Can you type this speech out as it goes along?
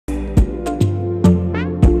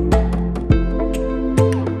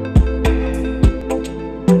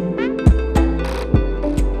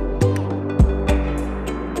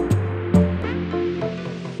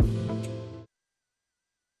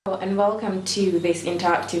welcome to this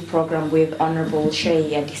interactive program with Honorable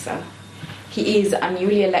Seyi Adisa. He is a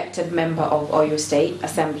newly elected member of Oyo State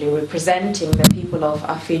Assembly representing the people of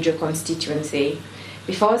Afidjo constituency.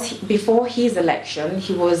 Before his election,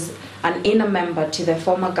 he was an inner member to the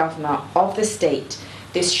former governor of the state.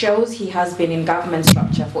 This shows he has been in government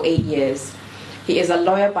structure for 8 years. He is a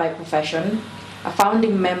lawyer by profession, a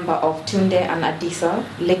founding member of Tunde and Adisa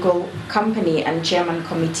Legal Company and Chairman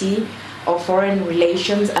Committee of Foreign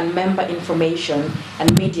Relations and Member Information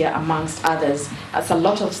and Media, amongst others. That's a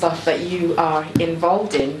lot of stuff that you are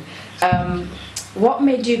involved in. What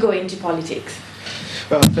made you go into politics?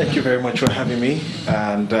 Well, thank you very much for having me.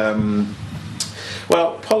 And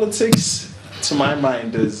well, politics, to my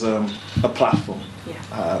mind, is a platform.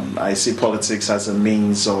 Yeah. I see politics as a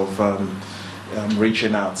means of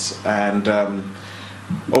reaching out, and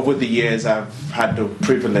over the years I've had the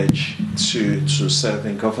privilege to serve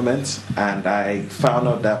in government, and I found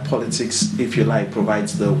out that politics, if you like,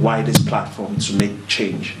 provides the widest platform to make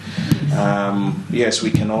change. Yes,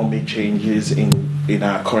 we can all make changes in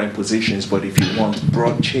our current positions, but if you want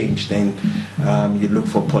broad change, then you look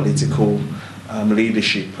for political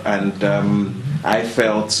leadership, and I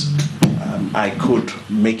felt I could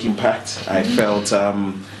make impact. I felt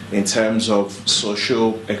in terms of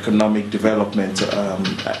socio-economic development,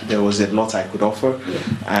 there was a lot I could offer,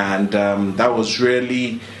 and that was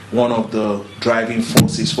really one of the driving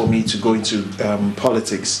forces for me to go into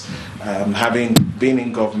politics. Having been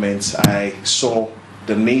in government, I saw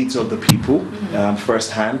the needs of the people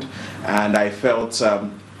firsthand, and I felt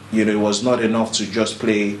it was not enough to just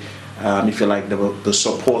play, if you like, the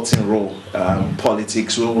supporting role.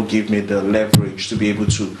 Politics will give me the leverage to be able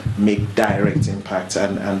to make direct impact,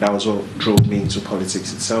 and that was what drove me into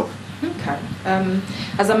politics itself. Okay.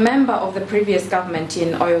 As a member of the previous government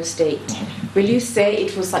in Oyo State, will you say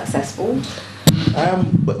it was successful?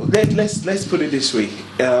 Let's put it this way.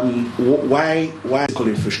 Why call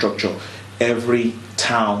infrastructure? Every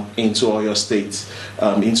town into Oyo State,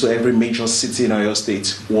 into every major city in Oyo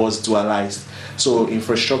State was dualized. So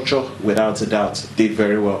infrastructure, without a doubt, did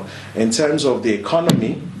very well. In terms of the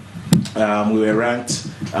economy, we were ranked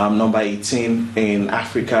number 18 in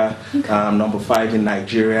Africa, number 5 in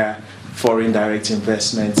Nigeria. Foreign direct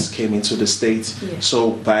investments came into the state. Yes.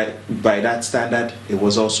 So by that standard, it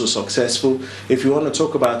was also successful. If you want to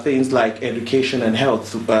talk about things like education and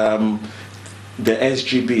health, the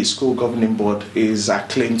SGB, School Governing Board, is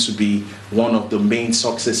acclaimed to be one of the main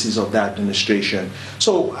successes of that administration.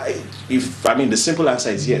 So, the simple answer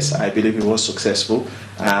is yes, I believe it was successful.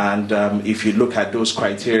 And if you look at those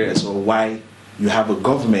criteria or why you have a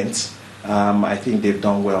government, I think they've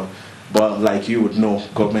done well. But like you would know,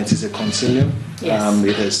 government is a continuum. Yes.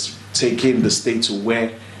 It has taken the state to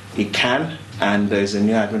where it can, and there's a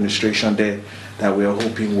new administration there that we are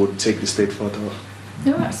hoping would take the state further.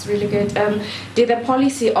 No, that's really good. Did the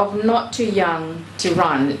policy of not too young to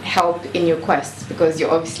run help in your quest? Because you're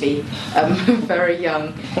obviously very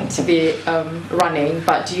young to be running,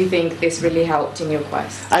 but do you think this really helped in your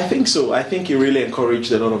quest? I think so. I think it really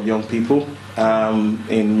encouraged a lot of young people.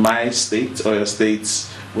 In my state, Oyo State,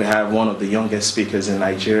 we have one of the youngest speakers in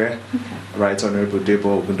Nigeria, Right Honorable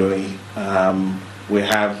Debo Ogundoyin. We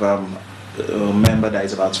have a member that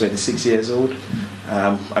is about 26 years old.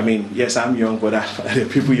 Yes, I'm young, but there are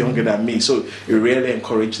people younger than me. So it really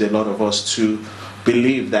encouraged a lot of us to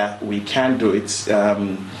believe that we can do it.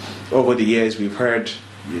 Over the years, we've heard,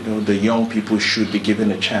 the young people should be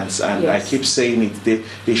given a chance. And yes. I keep saying it,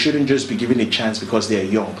 they shouldn't just be given a chance because they're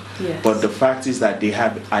young. Yes. But the fact is that they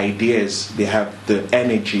have ideas, they have the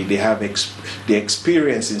energy, they have the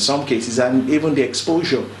experience in some cases, and even the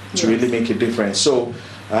exposure to really make a difference. So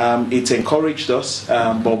it encouraged us,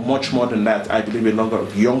 but much more than that, I believe a lot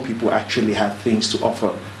of young people actually have things to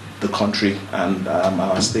offer the country and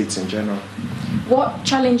our states in general. What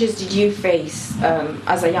challenges did you face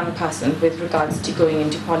as a young person with regards to going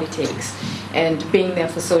into politics and being there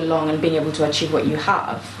for so long and being able to achieve what you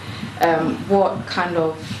have? What kind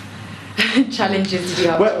of challenges did you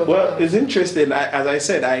have? Well, it's interesting. As I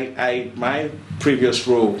said, my previous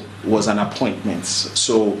role was an appointment,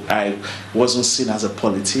 so I wasn't seen as a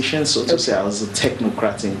politician, so to say. I was a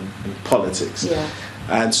technocrat in politics. Yeah.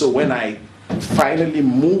 And so when I finally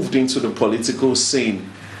moved into the political scene,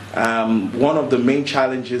 one of the main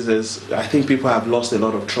challenges is I think people have lost a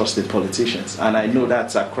lot of trust in politicians, and I know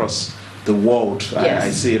that's across the world. Yes.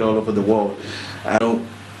 I see it all over the world.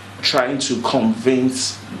 Trying to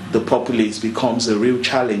convince the populace becomes a real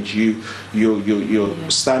challenge.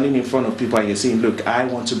 You're standing in front of people and you're saying, look, I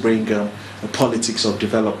want to bring a politics of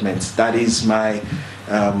development. That is my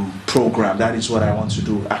program. That is what I want to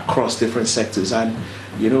do across different sectors. And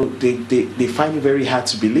they find it very hard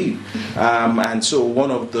to believe. And so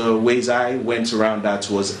one of the ways I went around that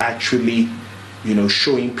was actually,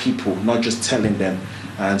 showing people, not just telling them.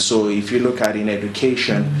 And so if you look at in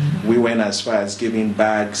education, we went as far as giving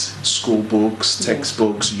bags, school books,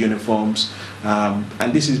 textbooks, uniforms,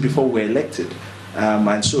 and this is before we were elected.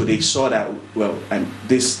 And so they saw that, well, and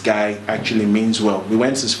this guy actually means well. We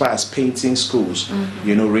went as far as painting schools,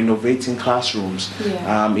 renovating classrooms.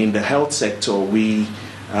 In the health sector, we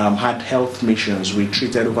had health missions. We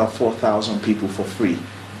treated over 4,000 people for free.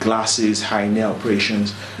 Glasses, hernia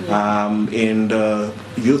operations. In the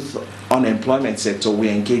youth unemployment sector, we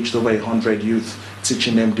engaged over 100 youth,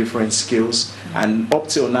 teaching them different skills. And up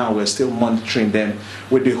till now, we're still monitoring them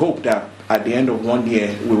with the hope that at the end of 1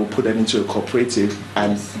 year, we will put them into a cooperative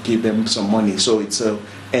and give them some money. So it's a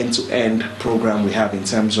end-to-end program we have in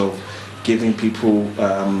terms of giving people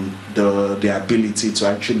the ability to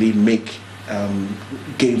actually make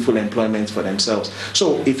gainful employment for themselves.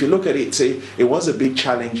 So if you look at it, say it was a big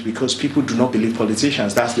challenge because people do not believe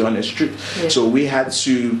politicians. That's the honest truth. So we had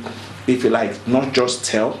to, if you like, not just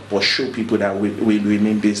tell but show people that we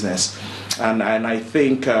mean business. And I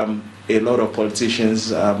think a lot of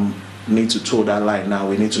politicians need to toe that line now.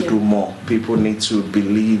 We need to do more. People need to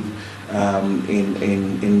believe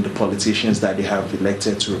in the politicians that they have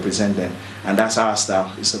elected to represent them, and that's our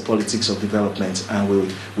style. It's the politics of development, and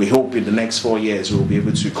we hope in the next 4 years we'll be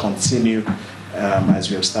able to continue as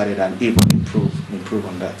we have started and even improve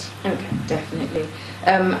on that. Okay, definitely.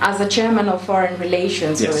 As a chairman of foreign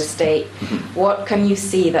relations for the state, what can you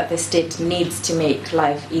see that the state needs to make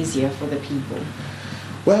life easier for the people?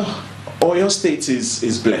 Well, Oyo State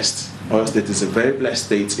is blessed. Oyo State is a very blessed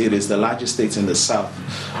state. It is the largest state in the south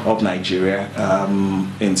of Nigeria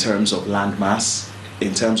in terms of land mass.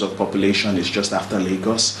 In terms of population, it's just after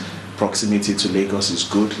Lagos. Proximity to Lagos is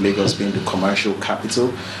good, Lagos being the commercial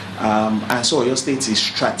capital. And so Oyo State is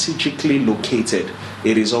strategically located.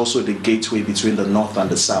 It is also the gateway between the north and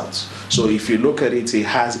the south. So if you look at it, it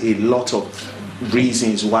has a lot of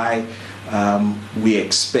reasons why we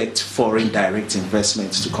expect foreign direct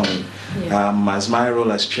investments to come in. As my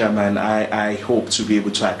role as chairman, I hope to be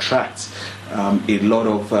able to attract a lot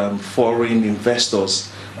of foreign investors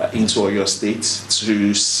into Oyo State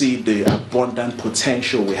to see the abundant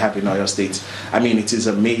potential we have in Oyo State. I mean, it is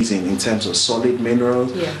amazing in terms of solid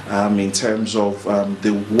minerals, in terms of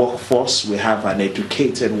the workforce. We have an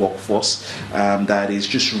educated workforce that is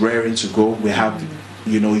just raring to go. We have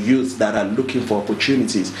youth that are looking for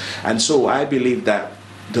opportunities. And so I believe that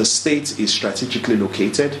the state is strategically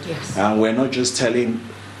located, and we're not just telling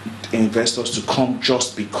investors to come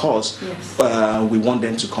just because we want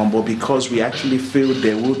them to come, but because we actually feel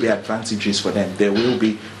there will be advantages for them. There will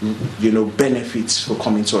be benefits for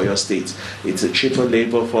coming to Oyo State. It's a cheaper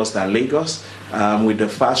labor force than Lagos. With the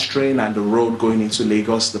fast train and the road going into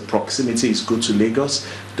Lagos, the proximity is good to Lagos.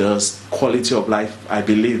 The quality of life, I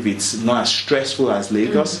believe it's not as stressful as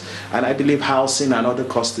Lagos. And I believe housing and other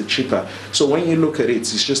costs are cheaper. So when you look at it,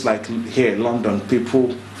 it's just like here in London,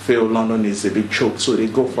 people feel London is a big choke, so they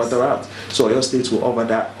go further out. So Oyo State will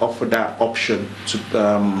offer that option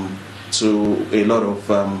to a lot of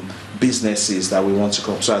businesses that we want to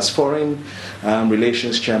come. So as foreign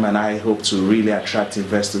relations chairman, I hope to really attract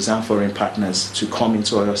investors and foreign partners to come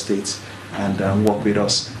into Oyo State and work with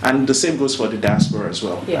us. And the same goes for the diaspora as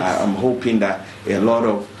well. I'm hoping that a lot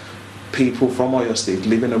of people from Oyo State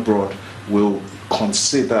living abroad will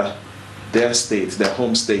consider their state, their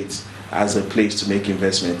home state, as a place to make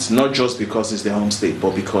investments, not just because it's their home state,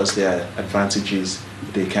 but because there are advantages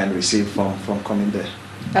they can receive from coming there.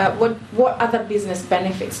 What other business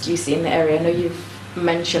benefits do you see in the area? I know you've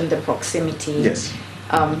mentioned the proximity. Yes.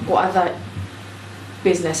 What other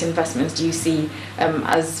business investments do you see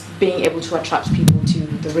as being able to attract people to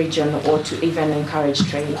the region or to even encourage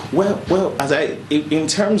trade? Well, in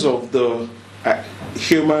terms of the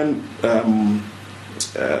human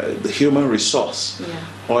resource,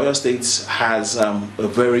 Oyo State has a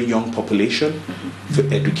very young population,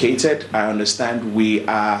 educated. I understand we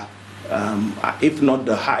are, if not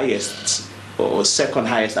the highest or second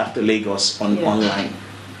highest after Lagos online,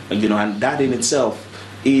 and that in itself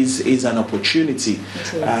is an opportunity.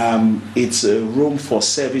 It's a room for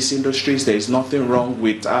service industries. There is nothing wrong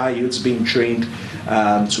with our youths being trained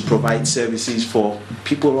to provide services for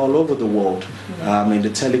people all over the world. In the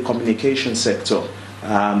telecommunication sector,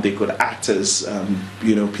 they could act as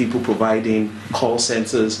people providing call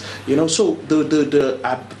centers. So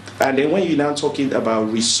and then when you're now talking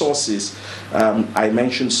about resources, I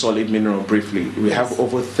mentioned solid mineral briefly. We have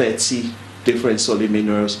over 30 different solid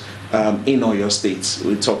minerals in Oyo State.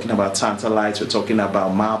 We're talking about tantalite, we're talking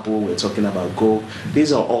about marble, we're talking about gold.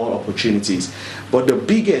 These are all opportunities. But the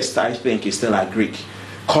biggest, I think, is still agric.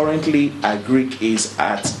 Currently, agric is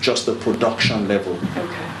at just the production level.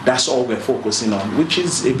 Okay. That's all we're focusing on, which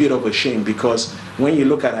is a bit of a shame, because when you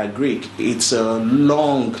look at agric, it's a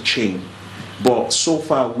long chain. But so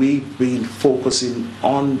far, we've been focusing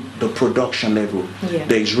on the production level. Yeah.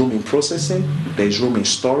 There's room in processing, there's room in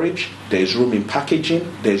storage, there's room in packaging,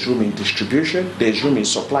 there's room in distribution, there's room in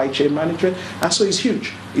supply chain management, and so it's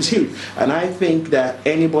huge. It's huge. And I think that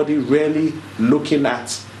anybody really looking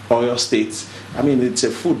at Oyo State, I mean, it's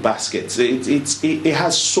a food basket. It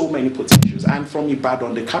has so many potentials. And from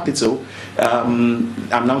Ibadan, the capital,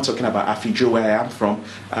 I'm now talking about Afijo, where I am from,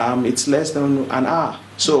 it's less than an hour.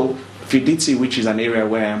 So Fiditi, which is an area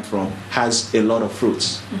where I am from, has a lot of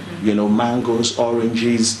fruits. Mm-hmm. You know, mangoes,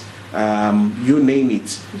 oranges, you name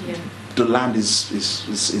it. Yeah. The land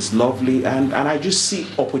is lovely, and I just see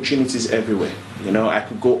opportunities everywhere. You know, I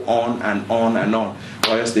could go on and on and on.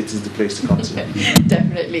 Oyo State is the place to come to.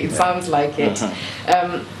 Definitely, it sounds like it.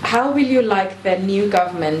 How will you like the new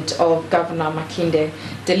government of Governor Makinde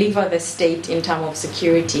deliver the state in terms of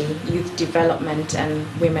security, youth development, and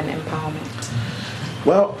women empowerment?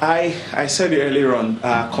 Well, I said earlier on,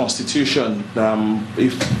 Constitution,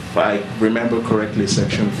 if I remember correctly,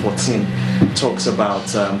 Section 14 talks about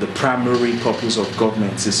the primary purpose of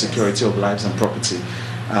government is security of lives and property.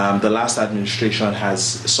 The last administration has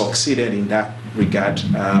succeeded in that regard.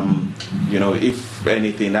 You know, if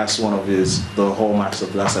anything, that's one of the hallmarks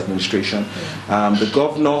of the last administration. The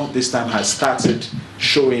governor this time has started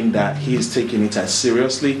showing that he is taking it as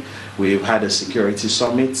seriously. We've had a security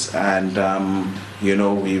summit, and you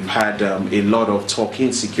know, we've had a lot of talk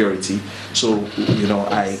in security. So, you know,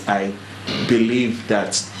 I believe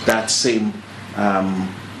that same,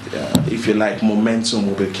 if you like, momentum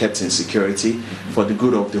will be kept in security for the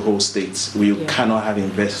good of the whole state. We cannot have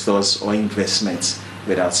investors or investments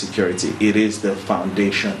without security. It is the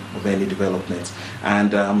foundation of any development.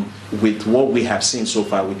 And with what we have seen so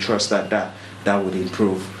far, we trust that would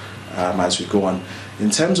improve as we go on. In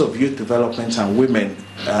terms of youth development and women,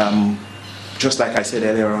 just like I said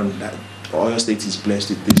earlier on, that Oyo State is blessed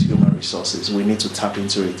with these human resources. We need to tap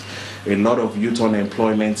into it. A lot of youth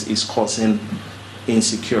unemployment is causing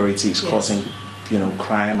insecurity, is causing, you know,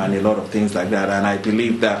 crime and a lot of things like that. And I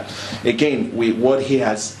believe that, again, with what he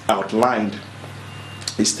has outlined,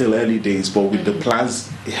 it's still early days, but with the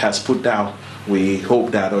plans he has put down, we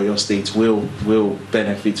hope that Oyo State will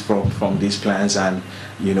benefit from these plans, and,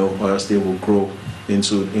 you know, Oyo State will grow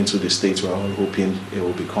into the state we're all hoping it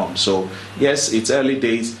will become. So yes, it's early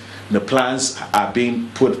days. The plans are being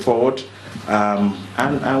put forward,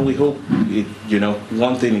 and we hope it, you know,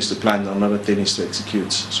 one thing is to plan, another thing is to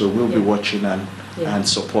execute. So we'll be watching and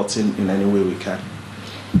supporting in any way we can.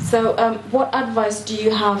 So what advice do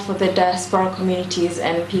you have for the diaspora communities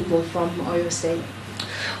and people from Oyo State?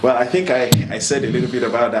 Well, I think I said a little bit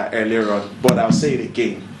about that earlier on, but I'll say it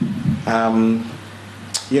again.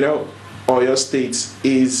 You know, Oyo State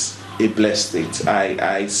is a blessed state.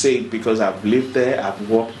 I say it because I've lived there, I've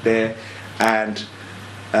worked there, and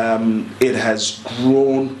it has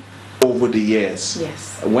grown over the years.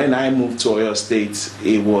 Yes. When I moved to Oyo State,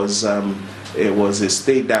 it was a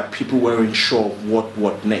state that people weren't sure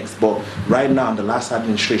what next. But right now, the last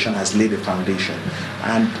administration has laid a foundation.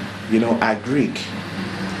 And, you know, agric,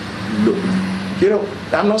 look, you know,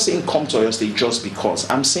 I'm not saying come to Oyo State just because.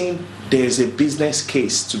 I'm saying there's a business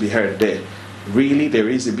case to be heard there. Really, there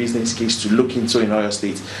is a business case to look into in Oyo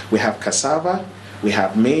State. We have cassava, we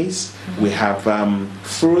have maize, we have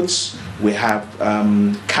fruits, we have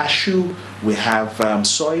cashew, we have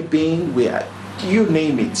soybean, you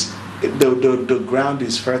name it. The ground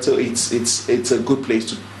is fertile. It's a good place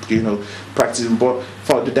to, you know, practice. But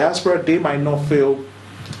for the diaspora, they might not feel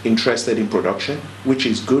interested in production, which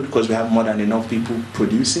is good because we have more than enough people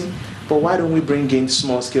producing. But why don't we bring in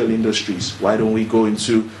small-scale industries? Why don't we go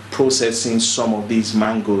into processing some of these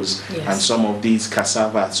mangoes and some of these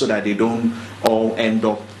cassava so that they don't all end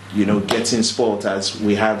up, you know, getting spoiled, as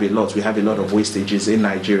we have a lot. We have a lot of wastages in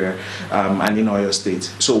Nigeria and in Oyo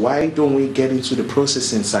State. So why don't we get into the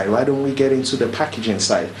processing side? Why don't we get into the packaging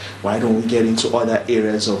side? Why don't we get into other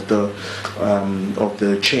areas of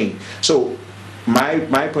the chain? So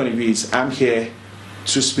my point of view is, I'm here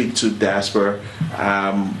to speak to diaspora.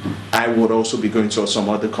 I would also be going to some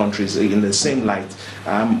other countries in the same light,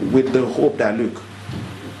 with the hope that, look,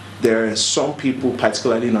 there are some people,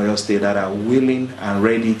 particularly in Oyo State, that are willing and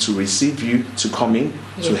ready to receive you, to come in,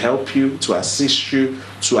 to help you, to assist you,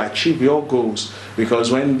 to achieve your goals.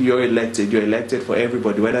 Because when you're elected for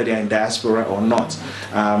everybody, whether they're in diaspora or not.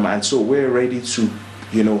 And so we're ready to,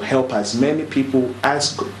 help as many people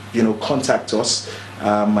as, contact us.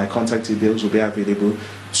 My contact details will be available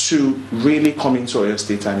to really come into Oyo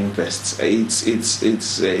State and invest. It's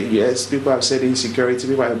yes, people have said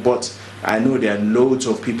insecurity, but I know there are loads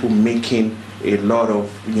of people making a lot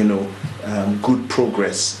of, good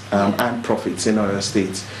progress and profits in Oyo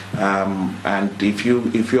State. And if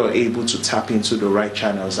you're able to tap into the right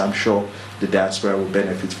channels, I'm sure the diaspora will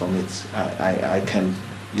benefit from it. I can,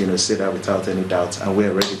 say that without any doubt, and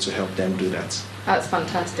we're ready to help them do that. That's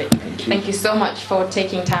fantastic. Thank you so much for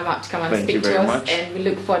taking time out to come and speak to us, and we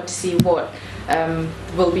look forward to see what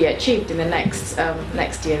will be achieved in the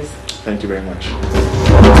next years. Thank you very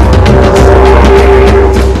much.